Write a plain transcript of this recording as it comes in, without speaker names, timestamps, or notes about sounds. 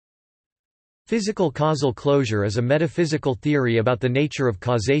Physical causal closure is a metaphysical theory about the nature of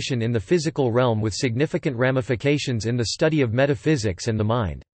causation in the physical realm with significant ramifications in the study of metaphysics and the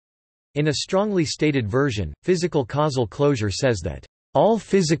mind. In a strongly stated version, physical causal closure says that, "all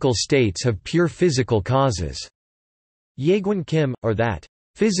physical states have pure physical causes", Jaegwon Kim, or that,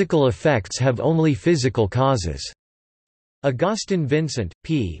 "physical effects have only physical causes". Augustin Vincent,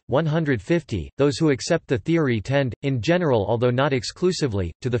 p. 150. Those who accept the theory tend, in general although not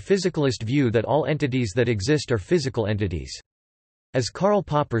exclusively, to the physicalist view that all entities that exist are physical entities. As Karl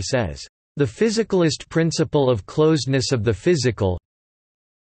Popper says, "The physicalist principle of closedness of the physical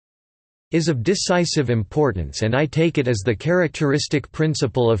is of decisive importance, and I take it as the characteristic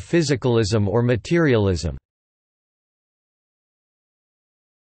principle of physicalism or materialism."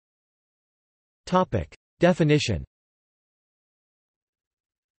 Definition.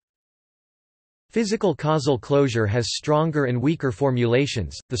 Physical causal closure has stronger and weaker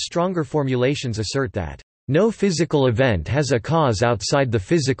formulations. The stronger formulations assert that, "no physical event has a cause outside the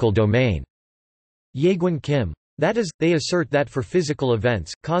physical domain." Jaegwon Kim. That is, they assert that for physical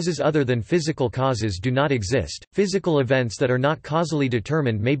events, causes other than physical causes do not exist. Physical events that are not causally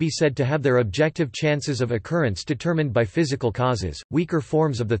determined may be said to have their objective chances of occurrence determined by physical causes. Weaker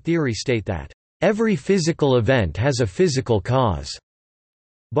forms of the theory state that, "every physical event has a physical cause."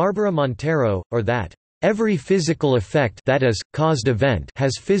 Barbara Montero, or that, "every physical effect, that is, caused event,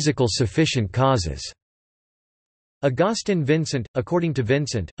 has physical sufficient causes." Augustin Vincent. According to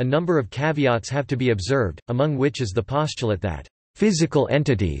Vincent, a number of caveats have to be observed, among which is the postulate that, "physical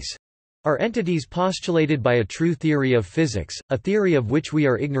entities are entities postulated by a true theory of physics, a theory of which we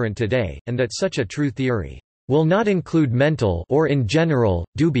are ignorant today, and that such a true theory will not include mental or in general,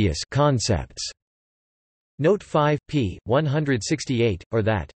 dubious concepts." Note 5, p. 168, or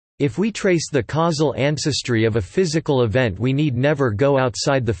that, "if we trace the causal ancestry of a physical event we need never go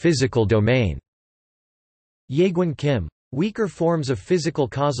outside the physical domain." Jaegwon Kim. Weaker forms of physical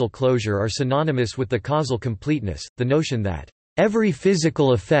causal closure are synonymous with the causal completeness, the notion that, "every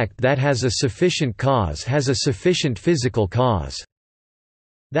physical effect that has a sufficient cause has a sufficient physical cause."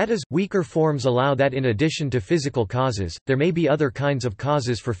 That is, weaker forms allow that in addition to physical causes, there may be other kinds of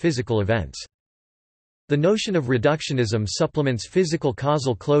causes for physical events. The notion of reductionism supplements physical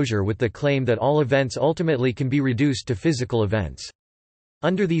causal closure with the claim that all events ultimately can be reduced to physical events.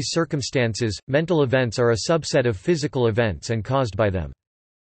 Under these circumstances, mental events are a subset of physical events and caused by them.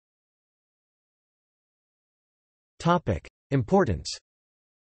 Importance.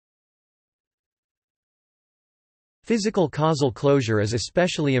 Physical causal closure is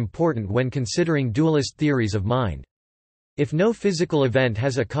especially important when considering dualist theories of mind. If no physical event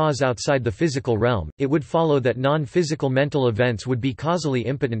has a cause outside the physical realm, it would follow that non-physical mental events would be causally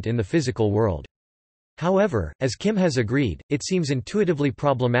impotent in the physical world. However, as Kim has agreed, it seems intuitively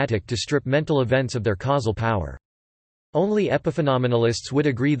problematic to strip mental events of their causal power. Only epiphenomenalists would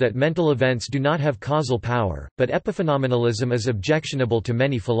agree that mental events do not have causal power, but epiphenomenalism is objectionable to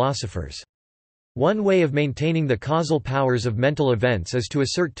many philosophers. One way of maintaining the causal powers of mental events is to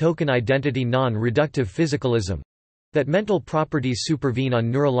assert token identity non-reductive physicalism, that mental properties supervene on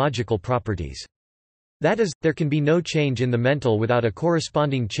neurological properties. That is, there can be no change in the mental without a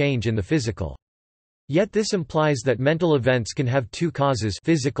corresponding change in the physical. Yet this implies that mental events can have two causes,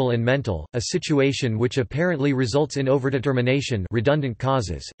 physical and mental, a situation which apparently results in overdetermination, redundant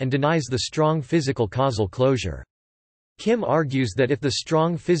causes, and denies the strong physical causal closure. Kim argues that if the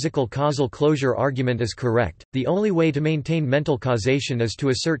strong physical causal closure argument is correct, the only way to maintain mental causation is to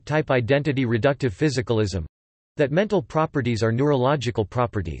assert type identity reductive physicalism, that mental properties are neurological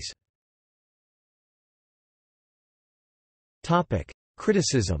properties.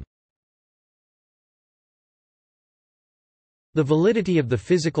 Criticism. The validity of the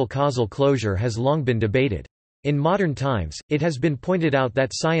physical causal closure has long been debated. In modern times, it has been pointed out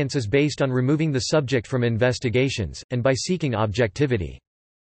that science is based on removing the subject from investigations, and by seeking objectivity.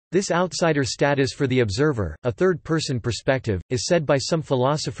 This outsider status for the observer, a third-person perspective, is said by some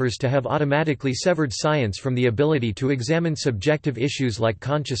philosophers to have automatically severed science from the ability to examine subjective issues like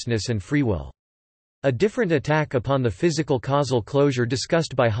consciousness and free will. A different attack upon the physical causal closure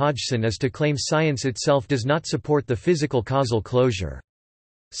discussed by Hodgson is to claim science itself does not support the physical causal closure.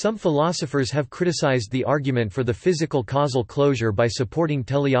 Some philosophers have criticized the argument for the physical causal closure by supporting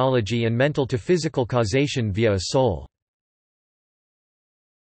teleology and mental to physical causation via a soul.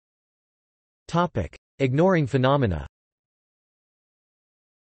 Ignoring phenomena.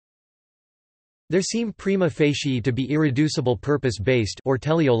 There seem prima facie to be irreducible purpose-based or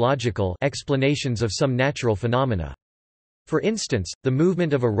teleological explanations of some natural phenomena. For instance, the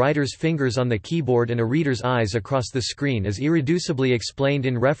movement of a writer's fingers on the keyboard and a reader's eyes across the screen is irreducibly explained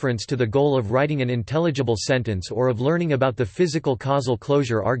in reference to the goal of writing an intelligible sentence or of learning about the physical causal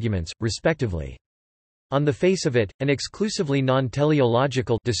closure arguments, respectively. On the face of it, an exclusively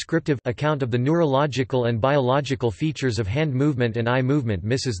non-teleological descriptive account of the neurological and biological features of hand movement and eye movement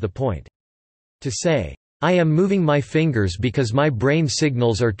misses the point. To say, "I am moving my fingers because my brain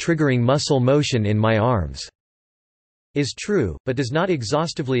signals are triggering muscle motion in my arms," is true, but does not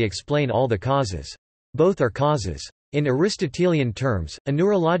exhaustively explain all the causes. Both are causes. In Aristotelian terms, a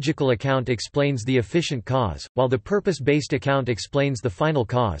neurological account explains the efficient cause, while the purpose-based account explains the final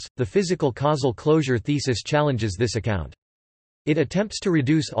cause. The physical causal closure thesis challenges this account. It attempts to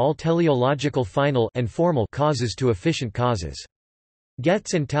reduce all teleological final and formal causes to efficient causes.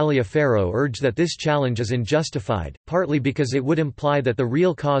 Goetz and Taliaferro urge that this challenge is unjustified, partly because it would imply that the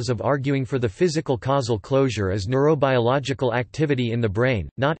real cause of arguing for the physical causal closure is neurobiological activity in the brain,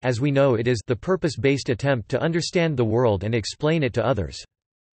 not as we know it is the purpose-based attempt to understand the world and explain it to others.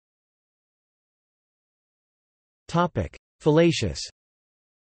 Fallacious.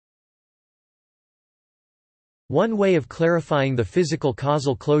 One way of clarifying the physical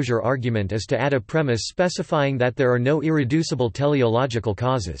causal closure argument is to add a premise specifying that there are no irreducible teleological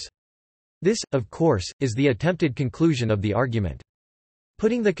causes. This, of course, is the attempted conclusion of the argument.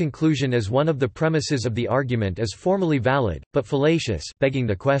 Putting the conclusion as one of the premises of the argument is formally valid, but fallacious, begging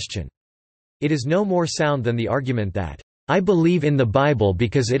the question. It is no more sound than the argument that, "I believe in the Bible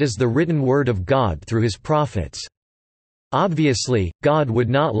because it is the written word of God through his prophets. Obviously, God would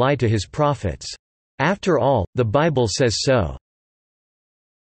not lie to his prophets. After all, the Bible says so."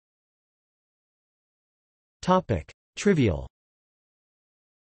 Trivial.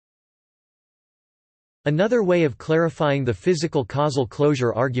 Another way of clarifying the physical causal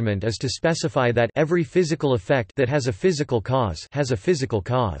closure argument is to specify that every physical effect that has a physical cause has a physical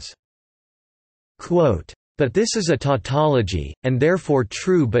cause. Quote, "But this is a tautology, and therefore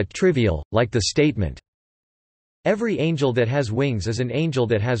true but trivial, like the statement, 'Every angel that has wings is an angel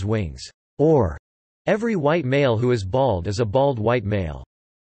that has wings,' or, 'Every white male who is bald is a bald white male.'"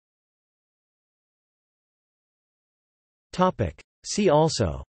 See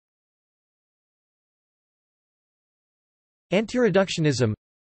also: Antireductionism,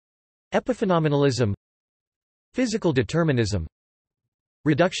 Epiphenomenalism, Physical determinism,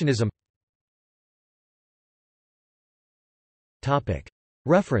 Reductionism.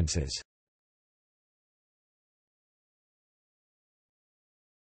 References